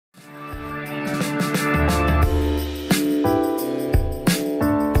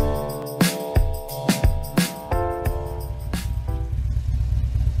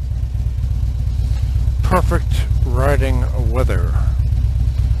weather.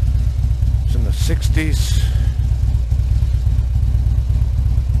 It's in the 60s.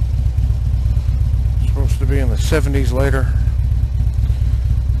 Supposed to be in the 70s later.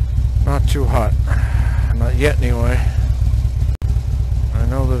 Not too hot. Not yet anyway. I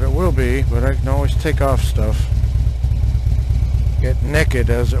know that it will be, but I can always take off stuff. Get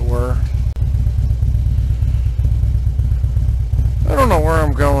naked, as it were. I don't know where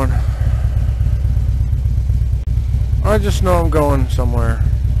I'm going. I just know I'm going somewhere.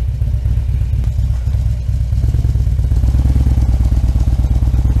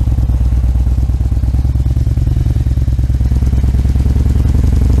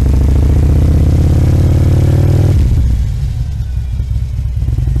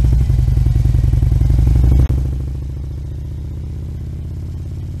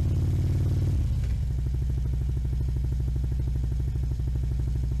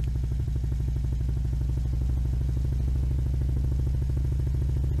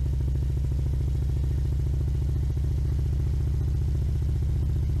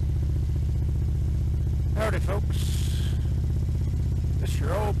 Howdy folks, this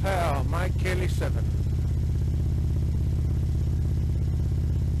your old pal Mike Kelly 7.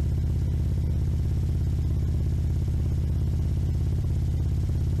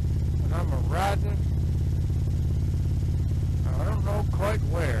 And I'm a-riding, I don't know quite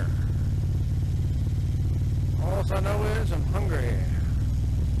where. All I know is I'm hungry.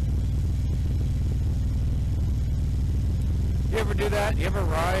 You ever do that? You ever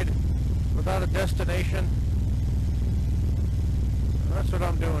ride without a destination? That's what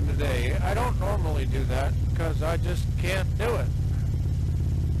I'm doing today. I don't normally do that because I just can't do it.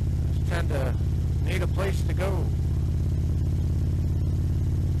 I just tend to need a place to go.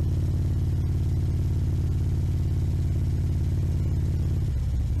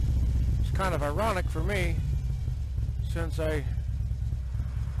 It's kind of ironic for me since I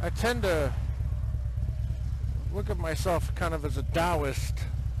tend to look at myself kind of as a Taoist.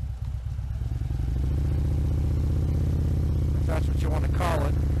 That's what you want to call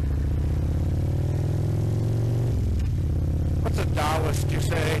it. What's a Taoist, you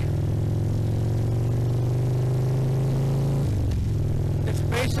say? It's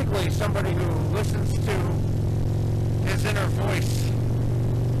basically somebody who listens to his inner voice.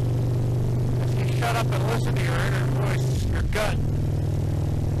 If you shut up and listen to your inner voice, your gut,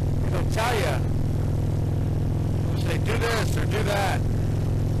 it'll tell you. It'll say, do this or do that.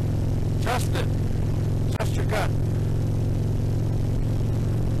 Trust it. Trust your gut.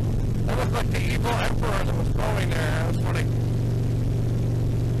 That was like the evil emperor that was going there. That was funny.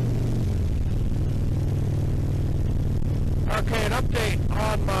 Okay, an update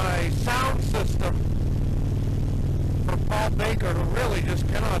on my sound system from Paul Baker, who really just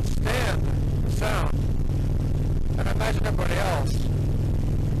cannot stand the sound. And I imagine everybody else.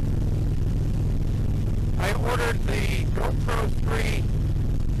 I ordered the GoPro 3.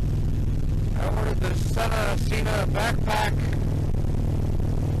 I ordered the Sena backpack.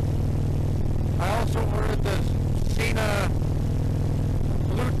 I also ordered the Sena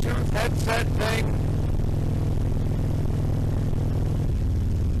Bluetooth headset thing.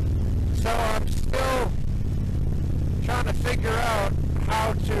 So I'm still trying to figure out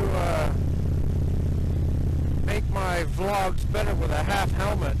how to make my vlogs better with a half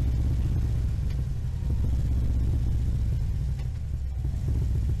helmet.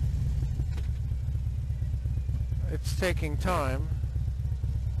 It's taking time.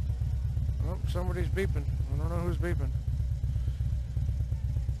 Oh, somebody's beeping. I don't know who's beeping.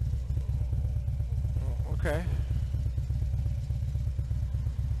 Oh, okay.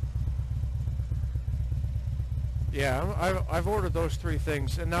 Yeah, I've ordered those 3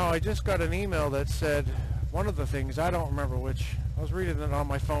 things, and now I just got an email that said one of the things, I don't remember which. I was reading it on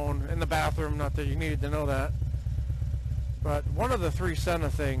my phone in the bathroom, not that you needed to know that. But one of the 3 Sena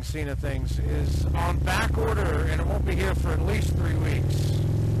things is on back order, and it won't be here for at least 3 weeks.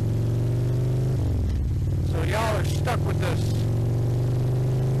 So y'all are stuck with this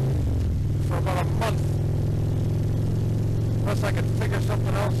for about a month. Unless I can figure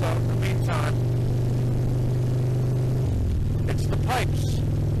something else out in the meantime. It's the pipes.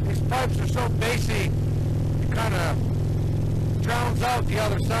 These pipes are so bassy, it kind of drowns out the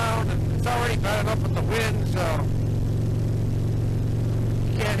other sound, and it's already bad enough with the wind, so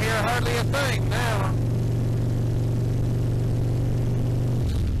you can't hear hardly a thing now.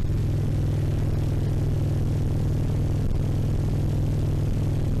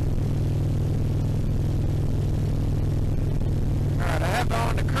 Alright, I have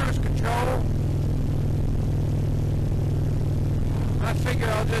on the cruise control. I figure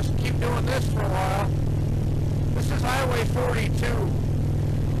I'll just keep doing this for a while. This This is Highway 42,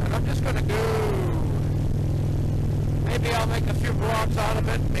 and I'm just gonna go. Maybe I'll make a few vlogs out of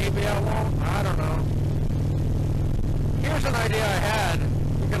it, maybe I won't, I don't know. Here's an idea I had.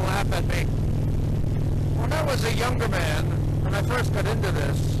 You can laugh at me. When I was a younger man, when I first got into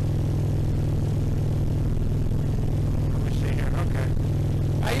this, let me see here, okay.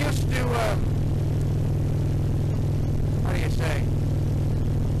 I used to, how do you say?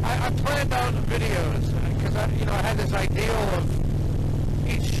 I planned out videos, because I had this ideal of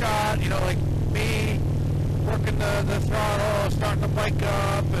each shot, like me working the throttle, starting the bike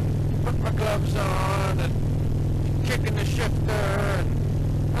up, and putting my gloves on, and kicking the shifter,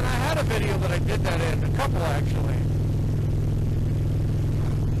 and I had a video that I did that in, a couple actually.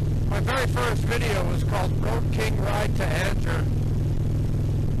 My very first video was called Road King Ride to Answer.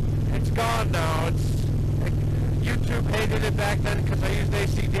 It's gone now. YouTube hated it back then because I used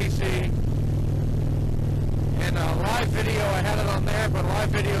AC/DC. And a live video, I had it on there, but live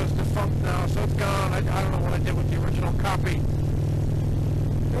video is defunct now, so it's gone. I don't know what I did with the original copy.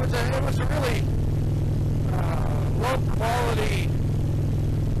 It was a really low quality,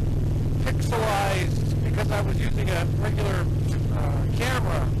 pixelized, because I was using a regular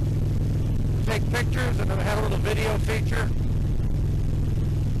camera to take pictures, and then I had a little video feature.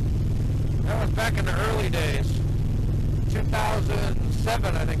 That was back in the early days.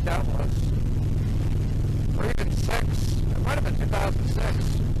 2007, I think that was. Or even 6. It might have been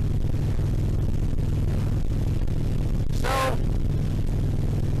 2006. So,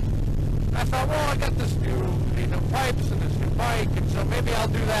 I thought, well, I got this new, pipes and this new bike, and so maybe I'll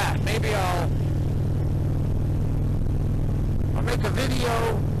do that. Maybe I'll make a video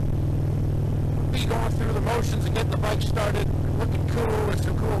of me going through the motions and getting the bike started, looking cool with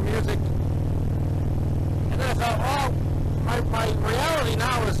some cool music. And then I thought, well, my reality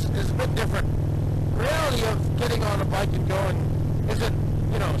now is a bit different. The reality of getting on a bike and going isn't,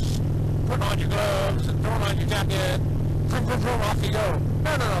 putting on your gloves and throwing on your jacket, vroom, vroom, vroom, off you go.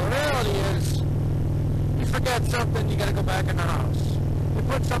 No. The reality is, you forget something, you gotta go back in the house. You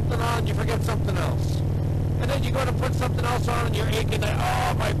put something on, you forget something else. And then you go to put something else on and you're aching,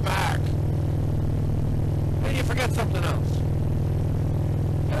 oh, my back. Then you forget something else.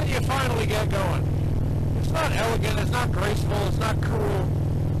 And then you finally get going. It's not elegant, it's not graceful, it's not cool.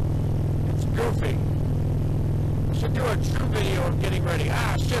 It's goofy. I should do a true video of getting ready.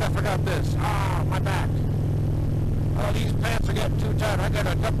 Ah, shit, I forgot this. Ah, my back. Oh, these pants are getting too tight. I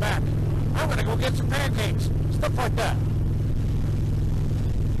gotta cut back. I'm gonna go get some pancakes. Stuff like that.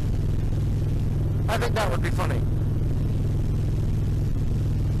 I think that would be funny.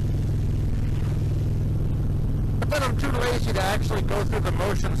 But then I'm too lazy to actually go through the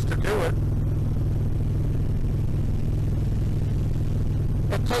motions to do it.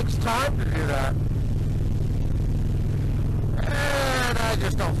 It takes time to do that. And I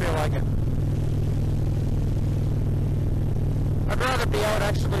just don't feel like it. I'd rather be out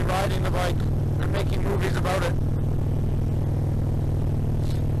actually riding the bike and making movies about it.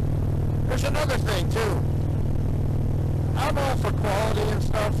 There's another thing too. I'm all for quality and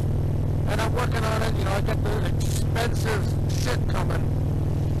stuff, and I'm working on it. I got the expensive shit coming.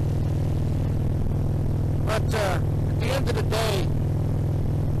 But at the end of the day,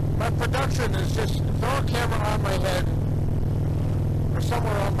 my production is just throw a camera on my head or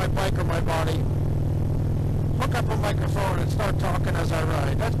somewhere on my bike or my body, hook up a microphone and start talking as I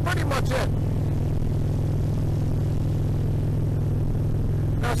ride. That's pretty much it.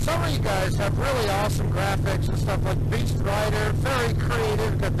 Now some of you guys have really awesome graphics and stuff like Beast Rider, very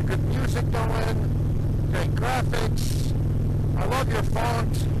creative, got the good music going, great graphics. I love your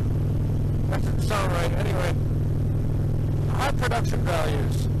font. That didn't sound right. Anyway, high production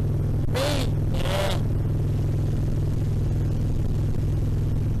values. Me? Yeah.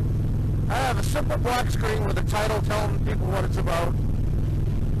 I have a simple black screen with a title telling people what it's about.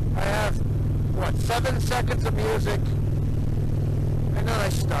 I have, 7 seconds of music, and then I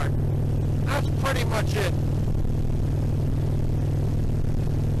start. That's pretty much it.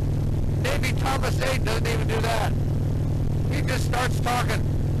 Maybe Thomas A doesn't even do that. He just starts talking.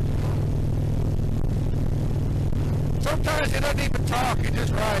 Sometimes he doesn't even talk, he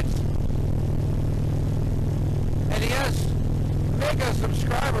just rides. And he has mega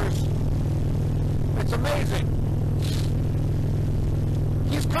subscribers. It's amazing.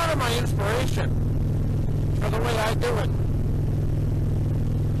 He's kind of my inspiration for the way I do it.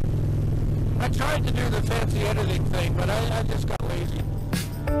 I tried to do the fancy editing thing, but I just got lazy.